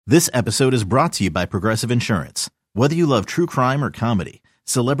This episode is brought to you by Progressive Insurance. Whether you love true crime or comedy,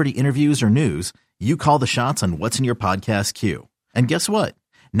 celebrity interviews or news, you call the shots on what's in your podcast queue. And guess what?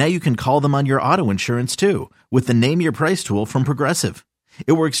 Now you can call them on your auto insurance too with the Name Your Price tool from Progressive.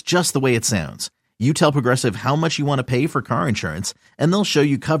 It works just the way it sounds. You tell Progressive how much you want to pay for car insurance, and they'll show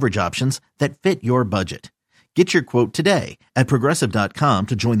you coverage options that fit your budget. Get your quote today at Progressive.com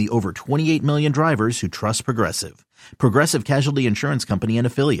to join the over 28 million drivers who trust Progressive. Progressive Casualty Insurance Company and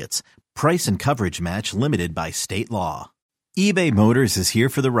Affiliates. Price and coverage match limited by state law. eBay Motors is here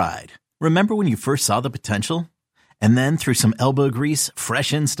for the ride. Remember when you first saw the potential? And then through some elbow grease,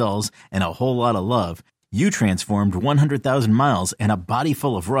 fresh installs, and a whole lot of love, you transformed 100,000 miles and a body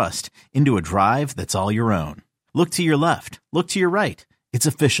full of rust into a drive that's all your own. Look to your left. Look to your right. It's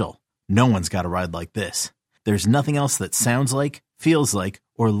official. No one's got a ride like this. There's nothing else that sounds like, feels like,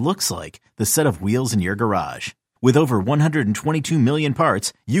 or looks like the set of wheels in your garage. With over 122 million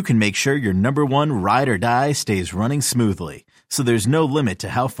parts, you can make sure your number one ride or die stays running smoothly. So there's no limit to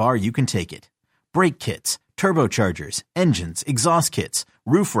how far you can take it. Brake kits, turbochargers, engines, exhaust kits,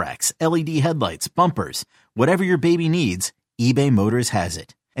 roof racks, LED headlights, bumpers. Whatever your baby needs, eBay Motors has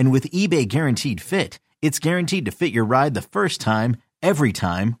it. And with eBay Guaranteed Fit, it's guaranteed to fit your ride the first time, every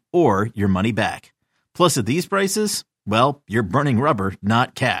time, or your money back. Plus, at these prices, well, you're burning rubber,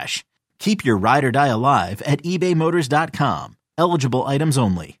 not cash. Keep your ride or die alive at ebaymotors.com. Eligible items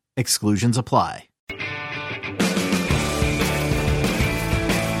only. Exclusions apply.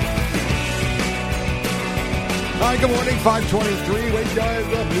 Hi, good morning, 5:23. Wake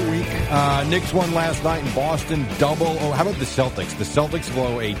guys up, new week. Knicks won last night in Boston. How about the Celtics? The Celtics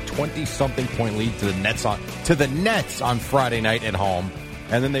blow a 20-something point lead to the Nets on Friday night at home.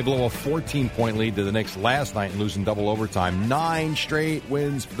 And then they blow a 14-point lead to the Knicks last night and lose in double overtime. 9 straight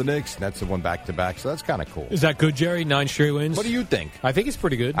wins for the Knicks. Nets have won back-to-back, so that's kind of cool. Is that good, Jerry? 9 straight wins? What do you think? I think it's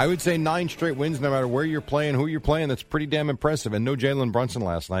pretty good. I would say 9 straight wins, no matter where you're playing, who you're playing. That's pretty damn impressive. And no Jalen Brunson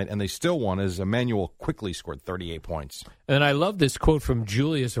last night, and they still won as Emmanuel quickly scored 38 points. And I love this quote from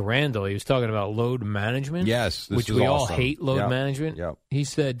Julius Randle. He was talking about load management. Yes, which we all awesome. hate load management. Yep. He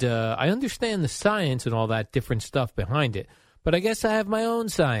said, I understand the science and all that different stuff behind it, but I guess I have my own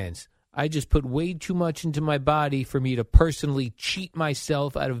science. I just put way too much into my body for me to personally cheat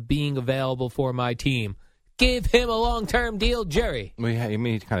myself out of being available for my team. Give him a long-term deal, Jerry. Well, yeah, I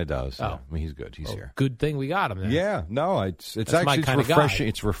mean, he kind of does. Oh. Yeah. I mean, he's good. He's here. Good thing we got him there. Yeah, no, it's That's actually my kind of refreshing. guy.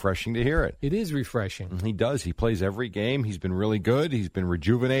 It's refreshing to hear it. It is refreshing. He does. He plays every game. He's been really good. He's been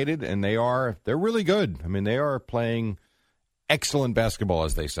rejuvenated, and they're really good. I mean, they are playing excellent basketball,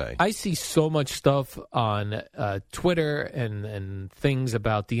 as they say. I see so much stuff on Twitter and things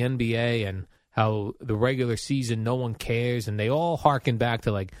about the NBA and how the regular season no one cares, and they all harken back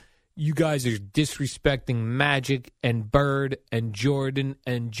to like, you guys are disrespecting Magic and Bird and Jordan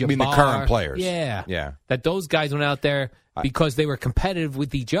and Jabbar. I mean, the current players. Yeah. Yeah. That those guys went out there because they were competitive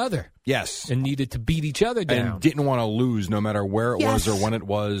with each other. Yes. And needed to beat each other down. And didn't want to lose no matter where it was Yes. or when it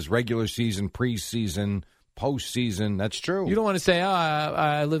was, regular season, preseason, postseason. That's true. You don't want to say,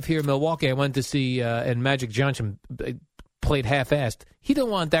 I live here in Milwaukee. I went to see and Magic Johnson played half-assed. He don't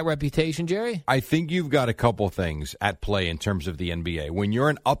want that reputation, Jerry. I think you've got a couple things at play in terms of the NBA. When you're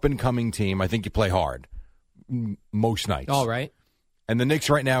an up-and-coming team, I think you play hard most nights. All right. And the Knicks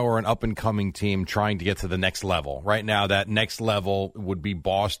right now are an up-and-coming team trying to get to the next level. Right now, that next level would be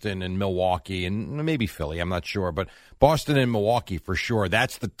Boston and Milwaukee and maybe Philly. I'm not sure. But Boston and Milwaukee for sure.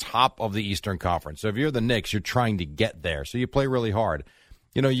 That's the top of the Eastern Conference. So if you're the Knicks, you're trying to get there. So you play really hard.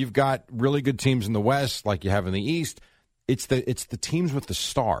 You know, you've got really good teams in the West like you have in the East. It's the teams with the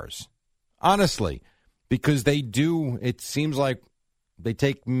stars, honestly, because they do. It seems like they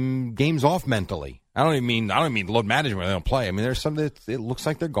take games off mentally. I don't even mean load management. They don't play. I mean, there's some that it looks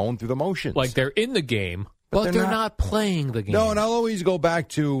like they're going through the motions, Like they're in the game, but they're not playing the game. No, and I'll always go back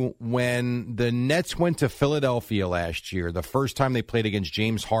to when the Nets went to Philadelphia last year. The first time they played against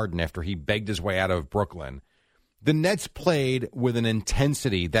James Harden after he begged his way out of Brooklyn, the Nets played with an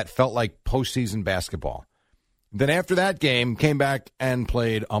intensity that felt like postseason basketball. Then after that game, came back and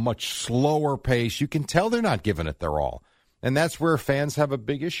played a much slower pace. You can tell they're not giving it their all. And that's where fans have a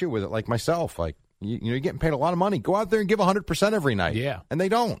big issue with it, like myself. Like, you're getting paid a lot of money. Go out there and give 100% every night. Yeah. And they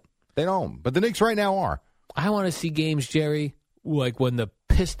don't. They don't. But the Knicks right now are. I want to see games, Jerry, like when the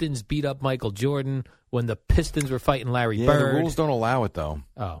Pistons beat up Michael Jordan, when the Pistons were fighting Larry Bird. The rules don't allow it, though.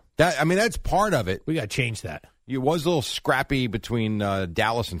 Oh. That's part of it. We got to change that. It was a little scrappy between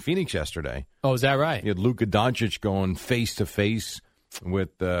Dallas and Phoenix yesterday. Oh, is that right? You had Luka Doncic going face-to-face with,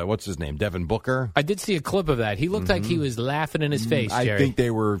 what's his name, Devin Booker. I did see a clip of that. He looked like he was laughing in his face, Jerry. I think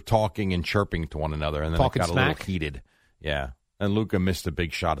they were talking and chirping to one another, and then Talking it got smack? a little heated. Yeah. And Luka missed a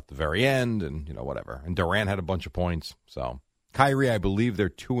big shot at the very end, and whatever. And Durant had a bunch of points. So Kyrie, I believe they're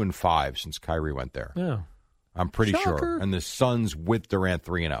 2-5 since Kyrie went there. Yeah, I'm pretty Shocker. sure. And the Suns with Durant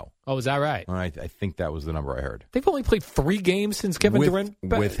 3-0. Oh, is that right? I think that was the number I heard. They've only played 3 games since Kevin Durant.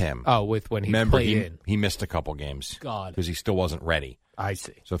 With him. Oh, with when he Remember, played in. He missed a couple games. God, because he still wasn't ready. I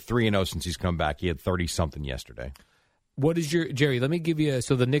see. So 3-0 since he's come back. He had 30-something yesterday. What is your Jerry? Let me give you.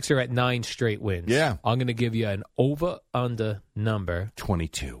 So the Knicks are at 9 straight wins. Yeah, I'm going to give you an over/under number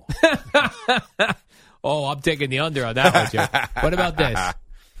 22. Oh, I'm taking the under on that one, Jerry. What about this?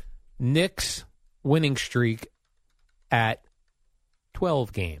 Knicks winning streak at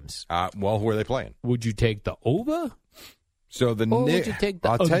 12 games. Well, who are they playing? Would you take the over? So the Or Knicks. would you take the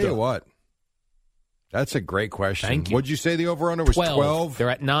I'll tell under? you what. That's a great question. Thank you. What'd you say the over/under was 12? They're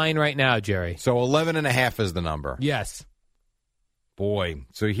at 9 right now, Jerry. So 11.5 is the number. Yes. Boy,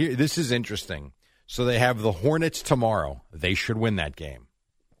 so here, this is interesting. So they have the Hornets tomorrow. They should win that game.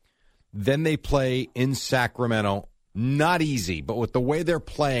 Then they play in Sacramento. Not easy, but with the way they're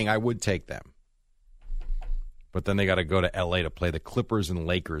playing, I would take them. But then they got to go to L.A. to play the Clippers and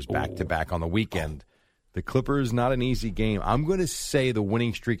Lakers back-to-back on the weekend. The Clippers, not an easy game. I'm going to say the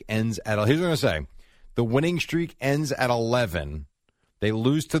winning streak ends at... Here's what I'm going to say. The winning streak ends at 11. They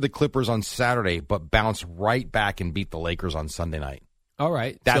lose to the Clippers on Saturday, but bounce right back and beat the Lakers on Sunday night. All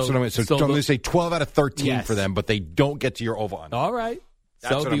right. That's what I'm going to say. So I'm going to say 12 out of 13 Yes. for them, but they don't get to your over-under. All right.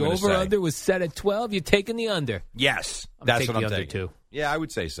 That's So what I'm the gonna say. over/under was set at 12. You're taking the under. Yes. I'm That's taking what I'm the under, taking. too. Yeah, I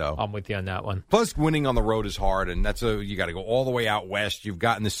would say so. I'm with you on that one. Plus, winning on the road is hard, and you got to go all the way out west. You've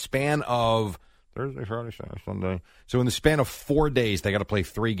got in the span of Thursday, Friday, Saturday, Sunday. So in the span of 4 days, they got to play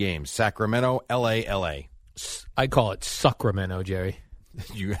 3 games: Sacramento, L.A., L.A. I call it Sacramento, Jerry.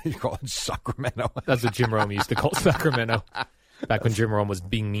 You call it Sacramento. That's what Jim Rome used to call Sacramento. Back when Jim Rome was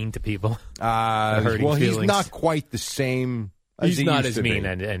being mean to people. Hurting Well, feelings. he's not quite the same. He's he not used as to mean be.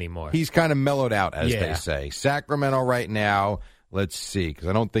 anymore. He's kind of mellowed out, as Yeah. they say. Sacramento right now. Let's see, because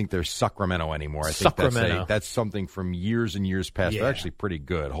I don't think there's Sacramento anymore. I think Sacramento. that's something from years and years past. Yeah. They're actually pretty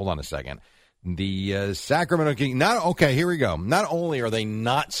good. Hold on a second. The Sacramento King. Okay, here we go. Not only are they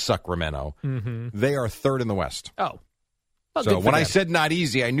not Sacramento, they are third in the West. Oh. Well, So good for when I them. said not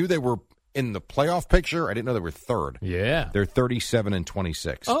easy, I knew they were in the playoff picture. I didn't know they were third. Yeah. They're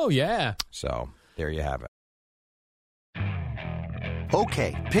 37-26. Oh, yeah. So there you have it.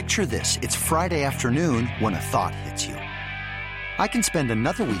 Okay, picture this. It's Friday afternoon when a thought hits you. I can spend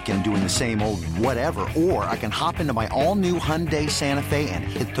another weekend doing the same old whatever, or I can hop into my all-new Hyundai Santa Fe and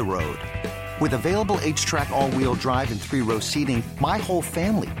hit the road. With available H-Track all-wheel drive and 3-row seating, my whole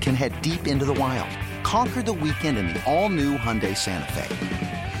family can head deep into the wild. Conquer the weekend in the all-new Hyundai Santa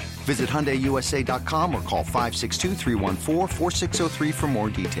Fe. Visit HyundaiUSA.com or call 562-314-4603 for more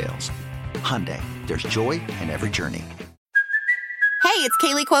details. Hyundai, there's joy in every journey. Hey, it's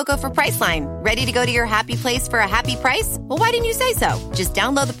Kaylee Cuoco for Priceline. Ready to go to your happy place for a happy price? Well, why didn't you say so? Just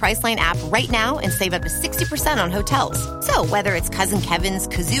download the Priceline app right now and save up to 60% on hotels. So whether it's Cousin Kevin's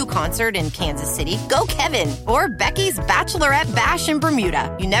Kazoo Concert in Kansas City, go Kevin, or Becky's Bachelorette Bash in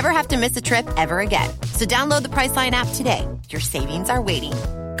Bermuda, you never have to miss a trip ever again. So download the Priceline app today. Your savings are waiting.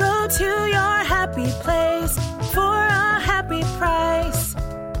 Go to your happy place for a happy price.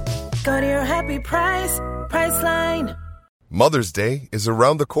 Go to your happy price, Priceline. Mother's Day is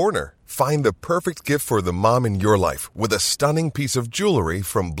around the corner. Find the perfect gift for the mom in your life with a stunning piece of jewelry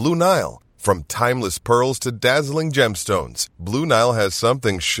from Blue Nile. From timeless pearls to dazzling gemstones, Blue Nile has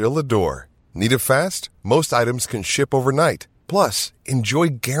something she'll adore. Need it fast? Most items can ship overnight. Plus, enjoy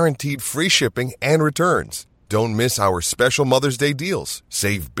guaranteed free shipping and returns. Don't miss our special Mother's Day deals.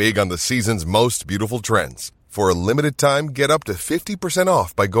 Save big on the season's most beautiful trends. For a limited time, get up to 50%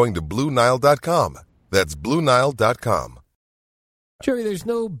 off by going to BlueNile.com. That's BlueNile.com. Jerry, there's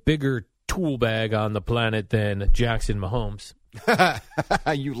no bigger tool bag on the planet than Jackson Mahomes.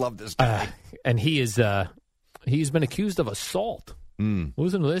 You love this guy. And he's been accused of assault.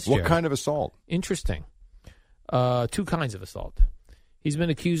 Listen to this, What Jerry. kind of assault? Interesting. 2 kinds of assault. He's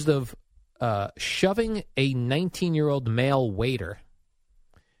been accused of shoving a 19-year-old male waiter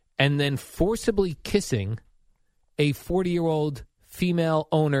and then forcibly kissing a 40-year-old female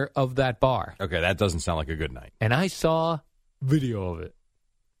owner of that bar. Okay, that doesn't sound like a good night. And I saw video of it.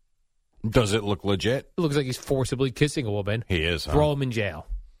 Does it look legit? It looks like he's forcibly kissing a woman. He is, huh? Throw him in jail.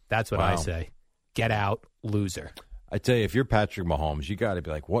 That's what I Wow. say. Get out, loser. I tell you, if you're Patrick Mahomes, you got to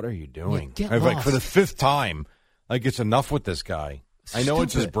be like, what are you doing? Yeah, get Like lost. for the 5th time, like it's enough with this guy. I know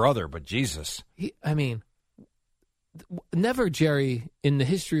it's his Stupid. brother, but Jesus. Never, Jerry, in the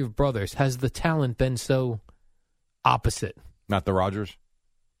history of brothers, has the talent been so opposite. Not the Rodgers?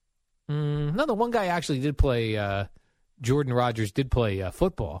 No, the one guy actually did play Jordan Rodgers did play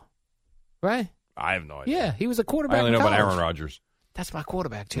football, right? I have no idea. Yeah, he was a quarterback. I only know in about college. Aaron Rodgers. That's my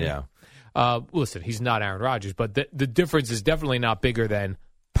quarterback, too. Yeah. Listen, he's not Aaron Rodgers, but the difference is definitely not bigger than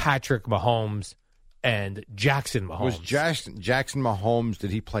Patrick Mahomes and Jackson Mahomes. Was Jackson Mahomes,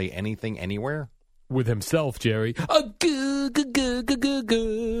 did he play anything anywhere? With himself, Jerry. No,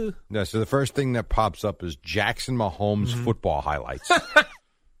 so the first thing that pops up is Jackson Mahomes football highlights.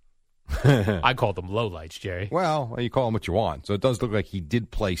 I call them lowlights, Jerry. Well, you call him what you want. So it does look like he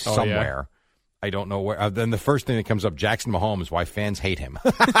did play somewhere. I don't know where. Then the first thing that comes up, Jackson Mahomes, why fans hate him.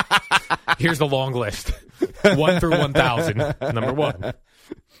 Here's the long list. 1 through 1,000. Number 1.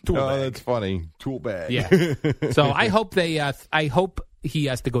 Tool bag. That's funny. Tool bag. Yeah. So I hope I hope he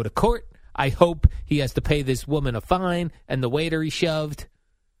has to go to court. I hope he has to pay this woman a fine and the waiter he shoved.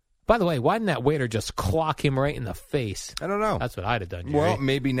 By the way, why didn't that waiter just clock him right in the face? I don't know. That's what I'd have done, Jerry. Well,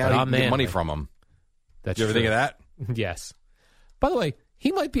 maybe now But you I'm can get manly. money from him. That's Did you ever true. think of that? Yes. By the way,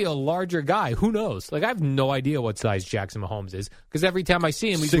 he might be a larger guy. Who knows? Like, I have no idea what size Jackson Mahomes is because every time I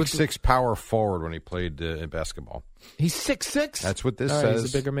see him, he's 6'6" power forward when he played basketball. He's 6'6". That's what this All right, says.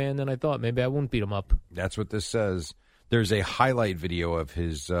 he's a bigger man than I thought. Maybe I won't beat him up. That's what this says. There's a highlight video of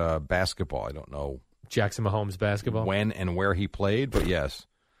his basketball. I don't know Jackson Mahomes basketball. when and where he played, but yes.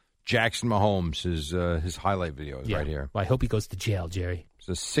 Jackson Mahomes, his highlight video is right here. Well, I hope he goes to jail, Jerry. It's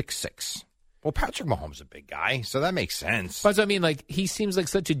a 6'6". Well, Patrick Mahomes is a big guy, so that makes sense. But I mean, like, he seems like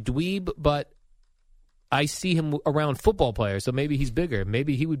such a dweeb, but I see him around football players, so maybe he's bigger.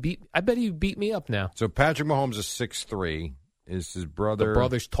 Maybe he would beat. I bet he would beat me up now. So Patrick Mahomes is 6'3". Is his brother? The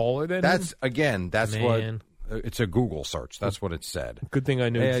brother's taller than That's him? that's Man. what. It's a Google search. That's what it said. Good thing I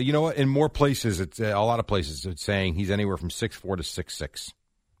knew. You know what? In more places, it's a lot of places. It's saying he's anywhere from 6'4" to 6'6".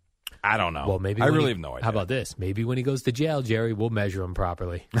 I don't know. Well, maybe I when really he- have no idea. How about this? Maybe when he goes to jail, Jerry, we'll measure him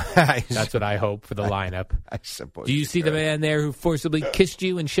properly. That's what I hope for the lineup. I suppose. Do you see the man there who forcibly kissed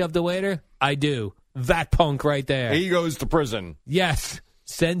you and shoved the waiter? I do. That punk right there. He goes to prison. Yes.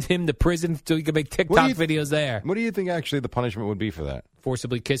 Send him to prison so he can make TikTok videos there. What do you think actually the punishment would be for that?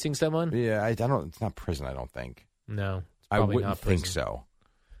 Forcibly kissing someone? Yeah, I don't. It's not prison. I don't think. No. It's I probably wouldn't not think prison. so.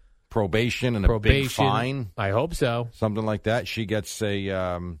 Probation and a big fine, I hope so. something like that. She gets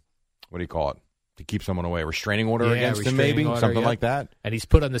a what do you call it? To keep someone away, restraining order Yeah, against him, restraining maybe order, something yep. like that. And he's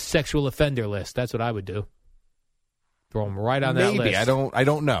put on the sexual offender list. That's what I would do. Throw him right on that Maybe list. I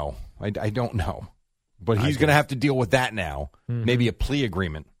don't know. I don't know. But he's going to have to deal with that now. Mm-hmm. Maybe a plea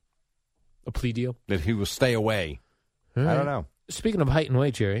agreement A plea deal? that he will stay away. All I right. don't know. Speaking of height and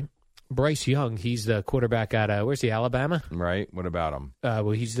weight, Jerry, Bryce Young, he's the quarterback at, where's he, Alabama? Right? What about him?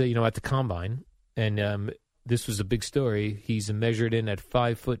 Well, he's, at the combine. And this was a big story. He's measured in at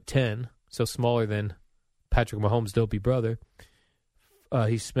 5'10", so smaller than Patrick Mahomes' dopey brother.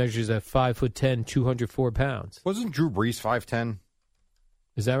 He measures at 5'10", 204 pounds. Wasn't Drew Brees 5'10"?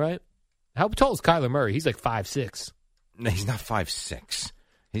 Is that right? How tall is Kyler Murray? He's like 5'6". No, he's not 5'6".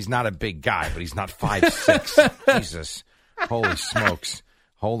 He's not a big guy, but he's not 5'6". Jesus. Holy smokes.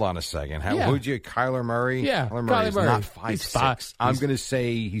 Hold on a second. Yeah. Who'd you, Kyler Murray? Yeah, Kyler Murray Kyler is Murray. not He's 5'6". I'm going to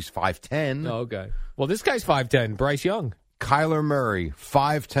say he's 5'10". Oh, okay. Well, this guy's 5'10", Bryce Young. Kyler Murray,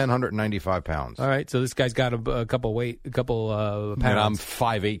 5'10", 195 pounds. All right, so this guy's got a couple pounds. And I'm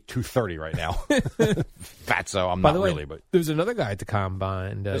 5'8", 230 right now. Fatso, I'm By not the way, really, but there's another guy at the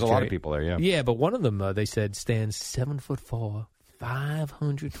combine. there's a lot of Jerry. people there, yeah. Yeah, but one of them, they said, stands 7'4",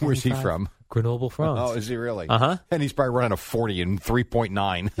 525. Where's he from? Grenoble, France. Oh, is he really? Uh-huh. And he's probably running a 40 and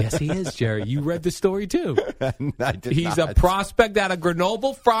 3.9. Yes, he is, Jerry. You read the story, too. I did He's not. a prospect out of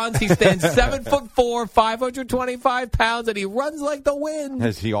Grenoble, France. He stands 7'4", 525 pounds, and he runs like the wind.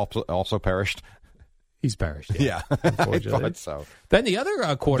 Has he also perished? He's perished. Yeah, I Unfortunately. thought so. Then the other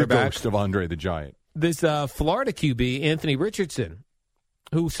The quarterback, ghost of Andre the Giant. this Florida QB, Anthony Richardson,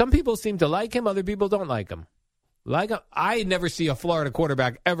 who some people seem to like him, other people don't like him. I never see a Florida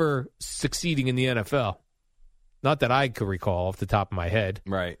quarterback ever succeeding in the NFL. Not that I could recall off the top of my head.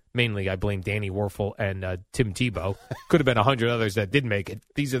 Right. Mainly, I blame Danny Werfel and Tim Tebow. Could have been 100 others that did make it.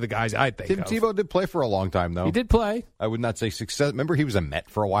 These are the guys I think Tim of. Tebow did play for a long time, though. He did play. I would not say success. Remember, he was a Met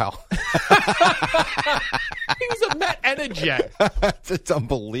for a while. He was a Met and a Jet. It's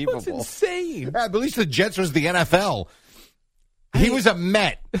unbelievable. That's insane. Yeah, but at least the Jets was the NFL. He was a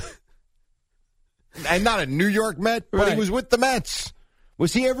Met. And not a New York Met, but Right. he was with the Mets.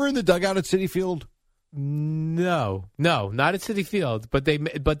 Was he ever in the dugout at Citi Field? No, not at Citi Field, but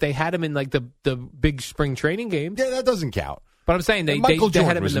they had him in like the big spring training games. Yeah, that doesn't count. But I'm saying they Michael had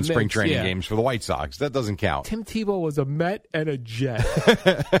Jordan him was in in the spring mix, training yeah. games for the White Sox. That doesn't count. Tim Tebow was a Met and a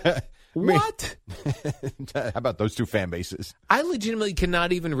Jet. What? How about those two fan bases? I legitimately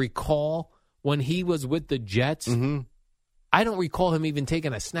cannot even recall when he was with the Jets I don't recall him even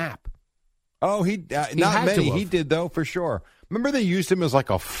taking a snap. Oh, he had not many. to have. He did, though, for sure. Remember they used him as like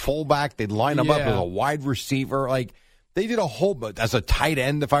a fullback? They'd line him up as a wide receiver. Like, they did a whole, as a tight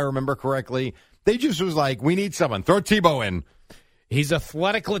end, if I remember correctly. They just was like, we need someone. Throw Tebow in. He's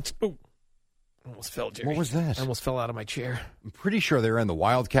athletic. Ooh. Almost fell, Jerry. What was that? I almost fell out of my chair. I'm pretty sure they were in the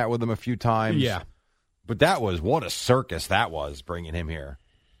Wildcat with him a few times. Yeah. But what a circus that was, bringing him here.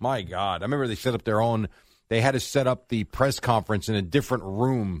 My God. I remember they set up they had to set up the press conference in a different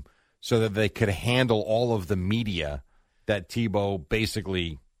room so that they could handle all of the media that Tebow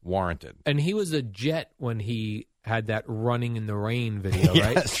basically warranted. And he was a Jet when he had that running in the rain video,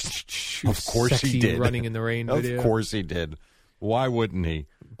 right? Yes. Of course he did. Running in the rain video. Of course he did. Why wouldn't he?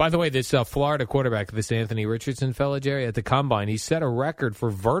 By the way, this Florida quarterback, this Anthony Richardson fella, Jerry, at the Combine, he set a record for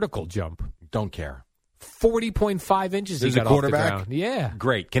vertical jump. Don't care. 40.5 inches There's he got a quarterback? off the ground. Yeah.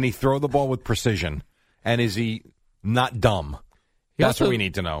 Great. Can he throw the ball with precision? And is he not dumb? That's what we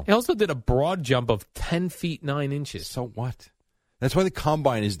need to know. He also did a broad jump of 10 feet 9 inches. So what? That's why the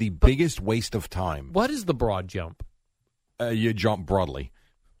Combine is the biggest waste of time. What is the broad jump? You jump broadly.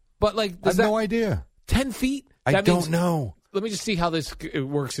 But like, I have no idea. 10 feet? I don't know. Let me just see how this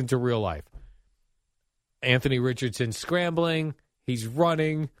works into real life. Anthony Richardson scrambling. He's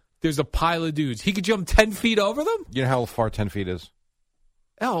running. There's a pile of dudes. He could jump 10 feet over them? You know how far 10 feet is?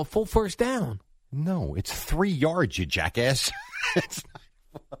 Oh, full first down. No, it's 3 yards, you jackass. It's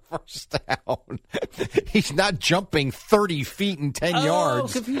not first down. He's not jumping 30 feet in 10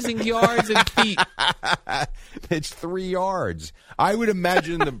 yards. Confusing yards and feet. It's 3 yards. I would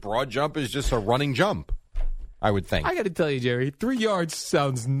imagine the broad jump is just a running jump, I would think. I got to tell you, Jerry, 3 yards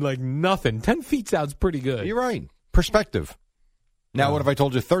sounds like nothing. 10 feet sounds pretty good. You're right. Perspective. Now, what if I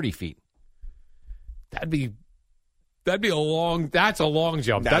told you 30 feet? That'd be a long. That's a long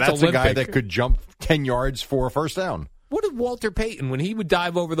jump. Now, that's Olympic. a guy that could jump 10 yards for a first down. What did Walter Payton, when he would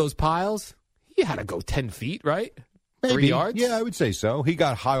dive over those piles, he had to go 10 feet, right? Maybe. 3 yards? Yeah, I would say so. He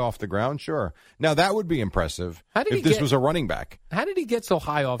got high off the ground, sure. Now, that would be impressive if this was a running back. How did he get so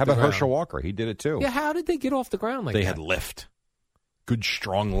high off the ground? How about Herschel Walker? He did it, too. Yeah, how did they get off the ground like that? They had lift. Good,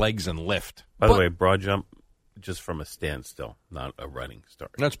 strong legs and lift. By the way, broad jump, just from a standstill, not a running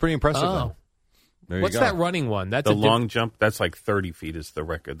start. That's pretty impressive, though. What's that running one? That's the long jump. That's like 30 feet is the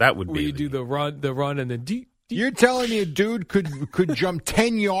record. That would be where you do the run, and then deep. You're telling me a dude could jump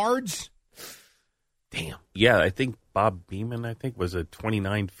 10 yards? Damn. Yeah, I think Bob Beeman, was at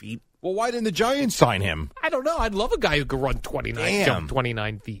 29 feet. Well, why didn't the Giants sign him? I don't know. I'd love a guy who could run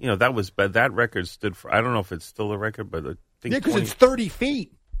 29 feet. But that record stood for, I don't know if it's still a record, but I think because it's 30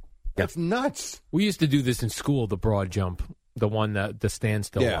 feet. That's nuts. We used to do this in school, the broad jump, the one the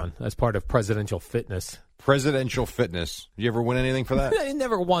standstill one, as part of presidential fitness. Presidential fitness. You ever win anything for that? I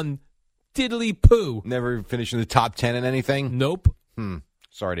never won diddly poo. Never finished in the top 10 in anything? Nope.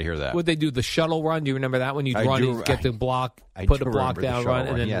 Sorry to hear that. Would they do the shuttle run? Do you remember that one? You'd get the block, put the block down, run,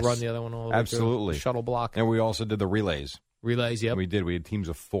 and then run the other one all the way Absolutely. through. Shuttle block. And we also did the relays. Relays, yep. We did. We had teams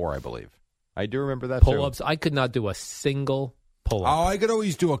of 4, I believe. I do remember that, Pull-ups. I could not do a single pull-up. Oh, I could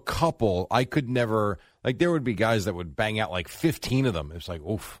always do a couple. I could never, there would be guys that would bang out like 15 of them. It was like,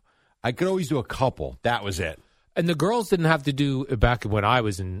 oof. I could always do a couple. That was it. And the girls didn't have to do, back when I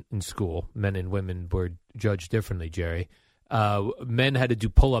was in school, men and women were judged differently, Jerry. Men had to do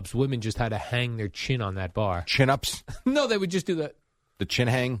pull-ups. Women just had to hang their chin on that bar. Chin-ups? No, they would just do that. The chin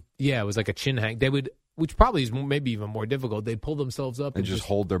hang? Yeah, it was like a chin hang. They would, which probably is maybe even more difficult. They'd pull themselves up and just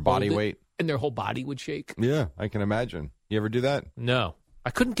hold their body weight. And their whole body would shake. Yeah, I can imagine. You ever do that? No.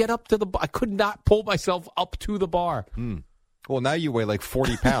 I couldn't get up to the bar. I could not pull myself up to the bar. Well, now you weigh like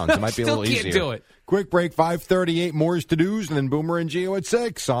 40 pounds. It might be a little easier. Still can't do it. Quick break, 5:38, more to-dos, and then Boomer and Gio at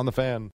 6 on the Fan.